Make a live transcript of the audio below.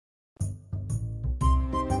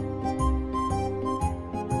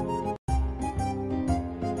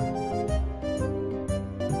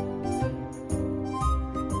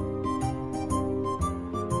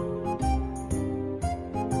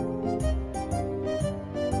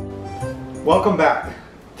Welcome back.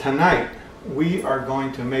 Tonight we are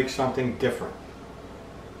going to make something different.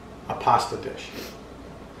 A pasta dish.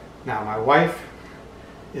 Now my wife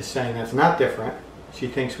is saying that's not different. She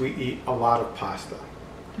thinks we eat a lot of pasta.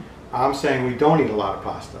 I'm saying we don't eat a lot of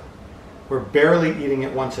pasta. We're barely eating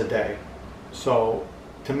it once a day. So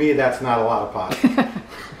to me that's not a lot of pasta.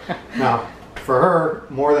 Now for her,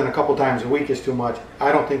 more than a couple times a week is too much.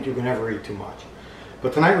 I don't think you can ever eat too much.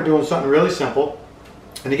 But tonight we're doing something really simple.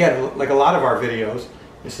 And again, like a lot of our videos,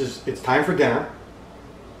 it's time for dinner.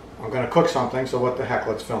 I'm going to cook something, so what the heck,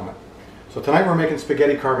 let's film it. So tonight we're making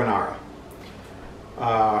spaghetti carbonara.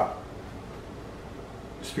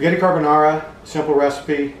 Spaghetti carbonara, simple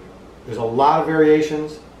recipe. There's a lot of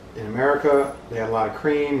variations. In America, they have a lot of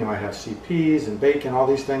cream. They might have CPs and bacon, all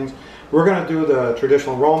these things. We're going to do the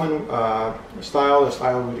traditional Roman style, the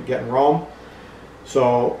style we get in Rome.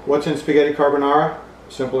 So what's in spaghetti carbonara?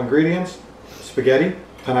 Simple ingredients. Spaghetti.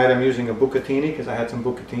 Tonight I'm using a bucatini because I had some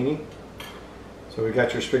bucatini. So we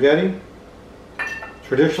got your spaghetti.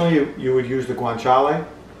 Traditionally you would use the guanciale.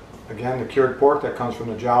 Again, the cured pork that comes from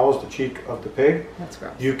the jowls, the cheek of the pig. That's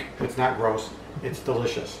gross. It's not gross. It's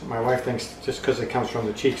delicious. My wife thinks just because it comes from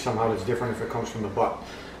the cheek somehow it's different if it comes from the butt.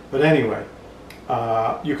 But anyway,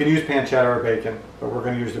 you can use pancetta or bacon, but we're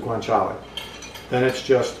going to use the guanciale. Then it's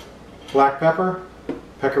just black pepper,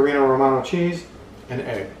 pecorino romano cheese, and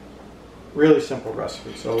egg. Really simple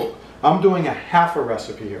recipe. So I'm doing a half a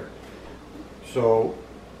recipe here. So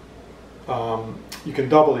you can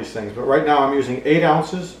double these things, but right now I'm using 8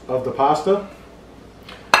 ounces of the pasta.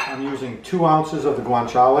 I'm using 2 ounces of the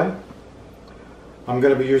guanciale. I'm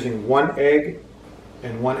going to be using 1 egg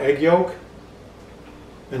and 1 egg yolk,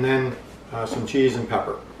 and then some cheese and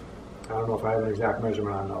pepper. I don't know if I have an exact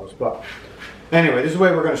measurement on those, but anyway, this is the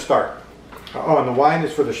way we're going to start. Oh, and the wine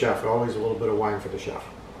is for the chef. Always a little bit of wine for the chef.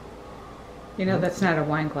 You know, that's not a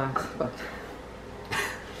wine glass, but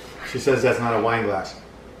She says that's not a wine glass.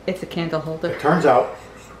 it's a candle holder. It turns out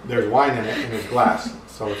there's wine in it in this glass,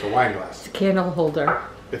 so it's a wine glass. It's a candle holder.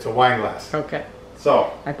 It's a wine glass. Okay.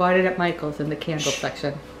 So I bought it at Michael's in the candle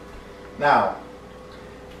section. now,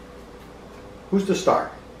 who's the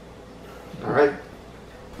star? All right.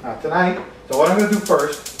 Now tonight, so what I'm going to do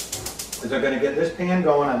first is I'm going to get this pan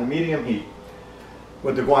going on the medium heat.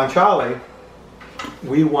 With the guanciale,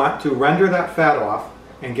 we want to render that fat off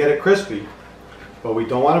and get it crispy, but we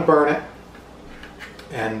don't want to burn it,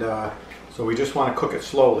 and so we just want to cook it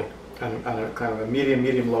slowly on a kind of a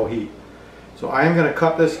medium low heat. So I am going to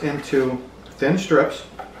cut this into thin strips,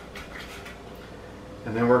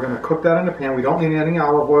 and then we're going to cook that in the pan. We don't need any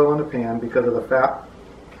olive oil in the pan because of the fat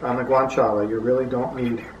on the guanciale. You really don't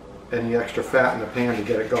need any extra fat in the pan to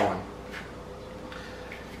get it going.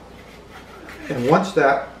 And once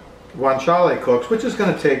that guanciale cooks, which is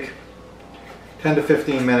going to take 10 to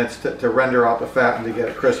 15 minutes to render out the fat and to get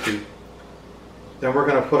it crispy, then we're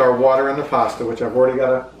going to put our water in the pasta, which I've already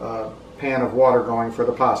got a pan of water going for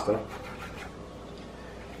the pasta.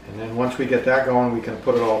 And then once we get that going, we can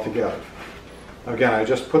put it all together. Again, I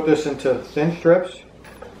just put this into thin strips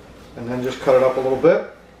and then just cut it up a little bit.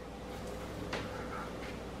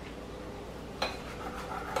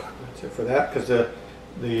 That's it for that, because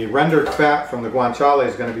the rendered fat from the guanciale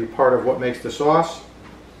is going to be part of what makes the sauce.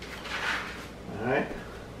 Alright.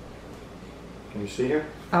 Can you see here?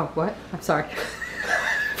 Oh, what? I'm sorry.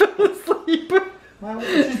 Fell asleep. Well,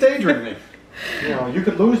 she's daydreaming. You know, you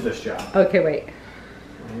could lose this job. Okay, wait.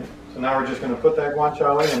 Right. So now we're just going to put that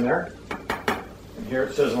guanciale in there. And here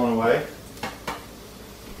it's sizzling away.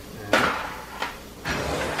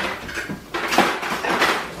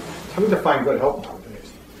 It's hard to find good help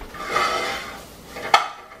nowadays.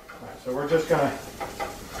 Alright, so we're just going to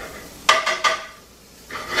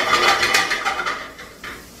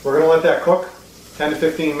let that cook 10 to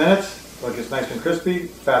 15 minutes till it gets nice and crispy,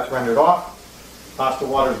 fat's rendered off, pasta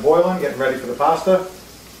water's boiling, getting ready for the pasta.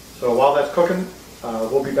 So while that's cooking,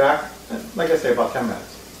 we'll be back, like I say, about 10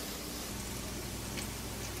 minutes.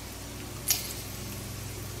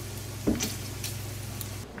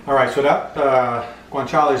 Alright, so that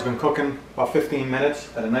guanciale has been cooking about 15 minutes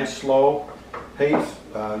at a nice slow pace.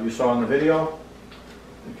 You saw in the video.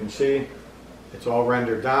 You can see it's all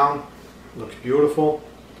rendered down. Looks beautiful.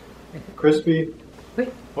 Crispy.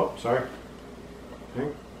 Wait. Oh, sorry. Okay.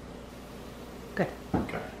 Good.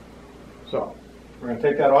 Okay. So, we're going to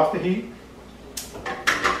take that off the heat.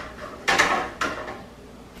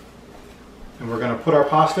 And we're going to put our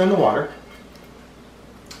pasta in the water.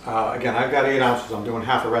 Again, I've got 8 ounces. I'm doing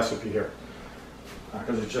half a recipe here.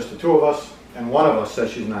 Because it's just the 2 of us, and one of us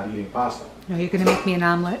says she's not eating pasta. No, you're going to make me an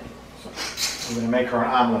omelet? So, I'm going to make her an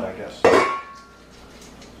omelet, I guess.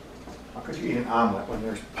 How could you eat an omelet when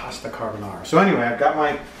there's pasta carbonara? So anyway, I've got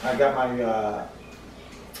my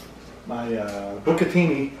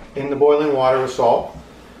bucatini in the boiling water with salt.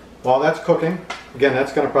 While that's cooking, again,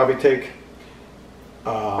 that's going to probably take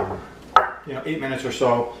 8 minutes or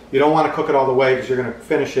so. You don't want to cook it all the way because you're going to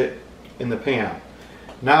finish it in the pan.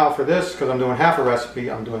 Now for this, because I'm doing half a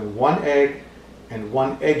recipe, I'm doing 1 egg and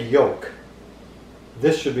 1 egg yolk.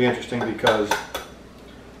 This should be interesting because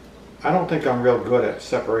I don't think I'm real good at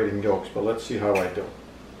separating yolks, but let's see how I do.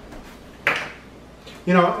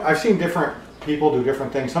 You know, I've seen different people do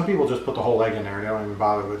different things. Some people just put the whole egg in there and they don't even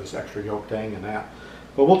bother with this extra yolk thing and that.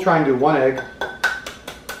 But we'll try and do 1 egg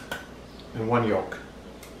and 1 yolk.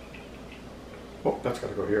 Oh, that's got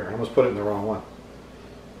to go here. I almost put it in the wrong one.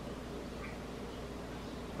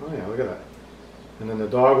 Oh yeah, look at that. And then the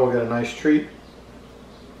dog will get a nice treat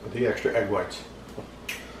with the extra egg whites.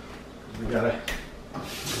 We gotta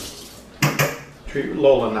treat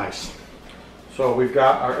Lola nice. So we've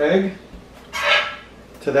got our egg.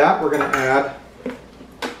 To that we're gonna add,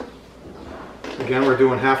 again we're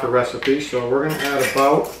doing half a recipe, so we're gonna add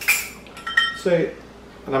about, say,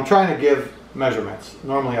 and I'm trying to give measurements.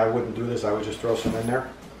 Normally I wouldn't do this, I would just throw some in there.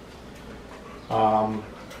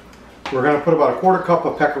 We're going to put about a 1/4 cup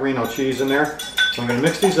of pecorino cheese in there. So I'm going to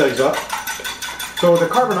mix these eggs up. So with the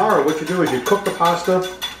carbonara, what you do is you cook the pasta,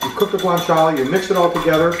 you cook the guanciale, you mix it all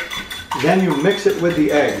together, then you mix it with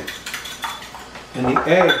the egg. And the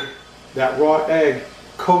egg, that raw egg,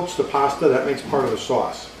 coats the pasta, that makes part of the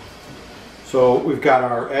sauce. So we've got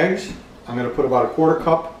our eggs. I'm going to put about a 1/4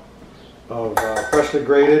 cup of freshly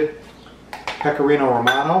grated pecorino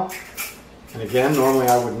romano. And again, normally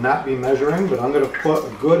I would not be measuring, but I'm going to put a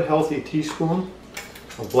good healthy teaspoon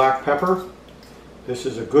of black pepper. This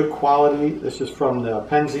is a good quality. This is from the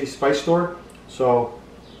Penzi spice store. So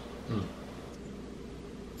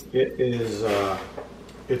it is,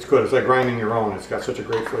 it's good. It's like grinding your own. It's got such a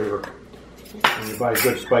great flavor when you buy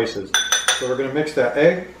good spices. So we're going to mix that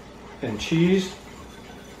egg and cheese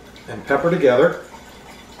and pepper together.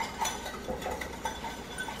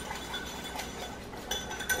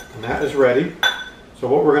 And that is ready. So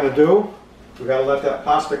what we're going to do, we've got to let that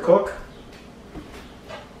pasta cook.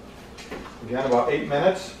 Again, about 8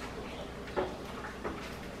 minutes.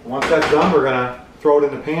 Once that's done, we're going to throw it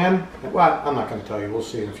in the pan. Well, I'm not going to tell you. We'll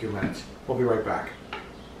see in a few minutes. We'll be right back.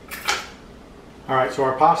 All right, so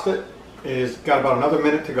our pasta is got about another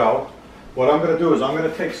minute to go. What I'm going to do is I'm going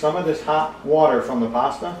to take some of this hot water from the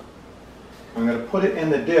pasta. I'm going to put it in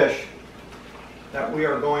the dish that we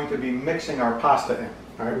are going to be mixing our pasta in.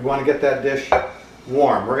 All right, we want to get that dish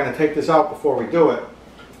warm. We're going to take this out before we do it,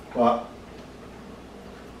 but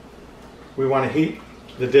we want to heat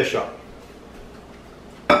the dish up.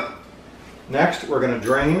 Next, we're going to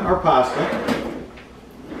drain our pasta.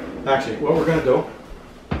 Actually, what we're going to do,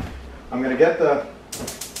 I'm going to get the,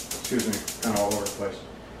 excuse me, kind of all over the place.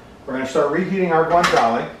 We're going to start reheating our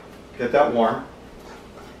guanciale, get that warm.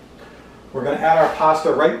 We're going to add our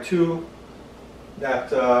pasta right to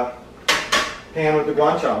that pan with the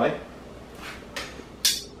guanciale.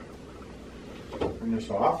 Turn this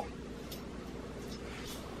off.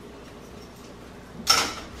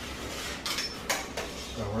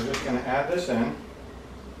 So we're just going to add this in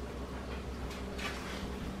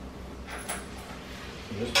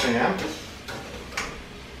to this pan.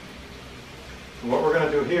 And what we're going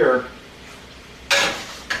to do here,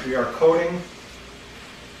 we are coating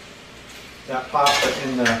that pasta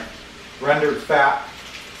in the rendered fat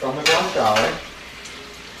from the guanciale.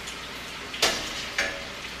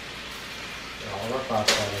 Get all of our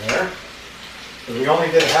pasta out of there. So we only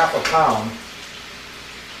did half a pound.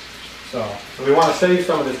 So we want to save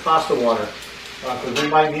some of this pasta water because we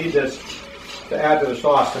might need this to add to the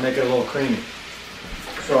sauce to make it a little creamy.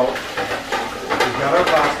 So we've got our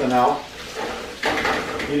pasta now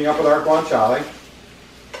heating up with our guanciale.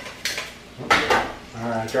 All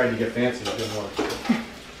right, I tried to get fancy, it didn't work.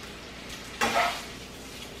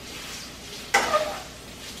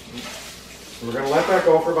 So we're going to let that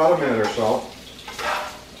go for about a minute or so.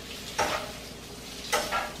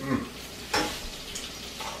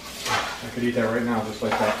 I could eat that right now, just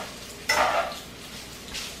like that.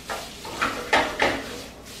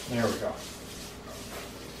 There we go.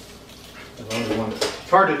 It's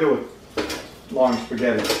hard to do with long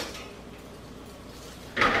spaghetti.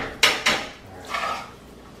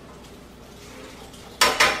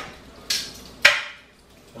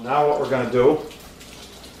 So now what we're going to do,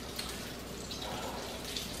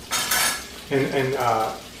 and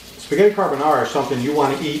spaghetti carbonara is something you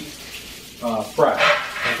want to eat fresh.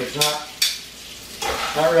 Like it's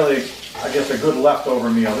not really, I guess, a good leftover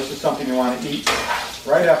meal. This is something you want to eat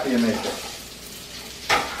right after you make it.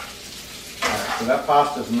 So that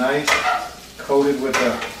pasta is nice, coated with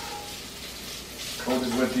the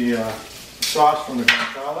sauce from the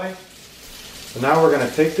guanciale. So now we're going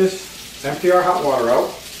to take this, empty our hot water out.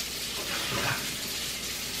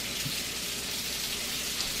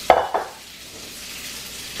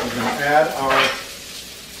 We're going to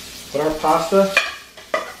put our pasta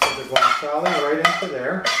with the guanciale right into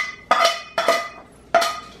there.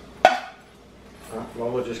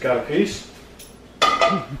 Lola just got a piece.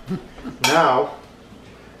 Now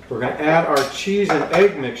we're going to add our cheese and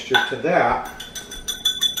egg mixture to that.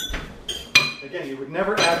 Again, you would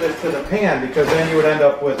never add this to the pan because then you would end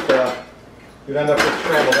up with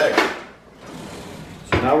scrambled eggs.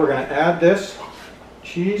 So now we're going to add this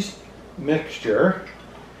cheese mixture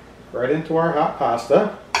right into our hot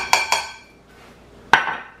pasta.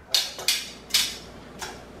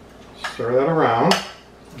 Stir that around.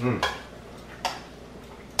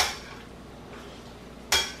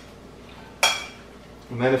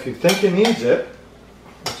 And then if you think it needs it,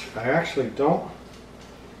 which I actually don't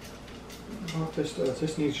know what this does.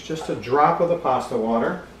 This needs just a drop of the pasta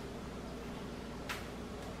water.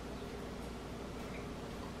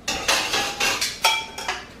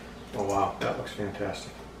 Oh wow, that looks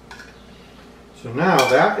fantastic. So now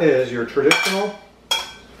that is your traditional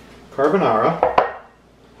carbonara.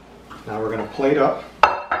 Now we're going to plate up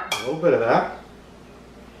a little bit of that.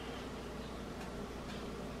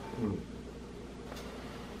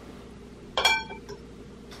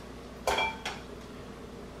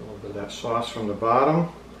 That sauce from the bottom.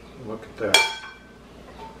 Look at that.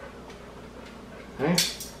 Okay.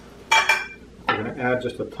 We're going to add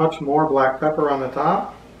just a touch more black pepper on the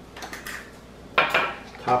top.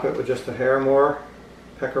 Top it with just a hair more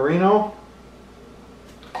pecorino.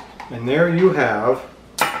 And there you have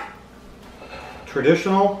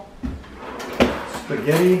traditional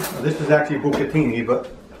spaghetti. This is actually bucatini, but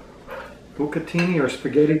bucatini or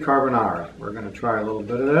spaghetti carbonara. We're going to try a little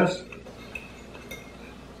bit of this.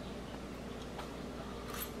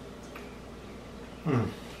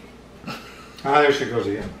 Ah, there she goes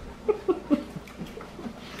again.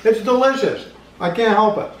 It's delicious. I can't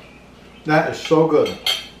help it. That is so good.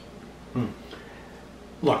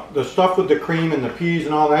 Look, the stuff with the cream and the peas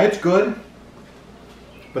and all that, it's good.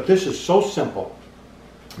 But this is so simple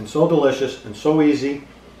and so delicious and so easy.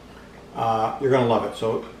 You're going to love it.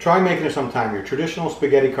 So try making it sometime. Your traditional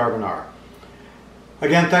spaghetti carbonara.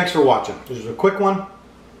 Again, thanks for watching. This is a quick one.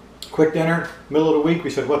 Quick dinner, middle of the week.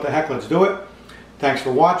 We said, what the heck, let's do it. Thanks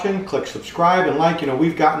for watching. Click subscribe and like. You know,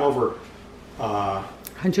 we've gotten over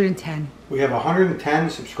 110. We have 110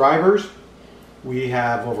 subscribers. We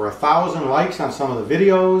have over 1,000 likes on some of the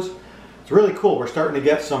videos. It's really cool. We're starting to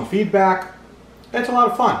get some feedback. It's a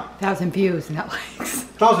lot of fun. 1,000 views, not likes.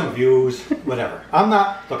 1,000 views, whatever. I'm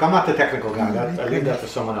not the technical guy. I leave that to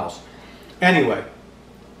someone else. Anyway,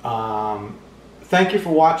 thank you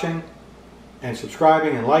for watching and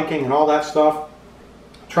subscribing and liking and all that stuff.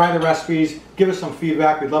 Try the recipes. Give us some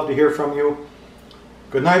feedback. We'd love to hear from you.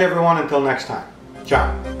 Good night, everyone. Until next time.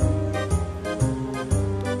 Ciao.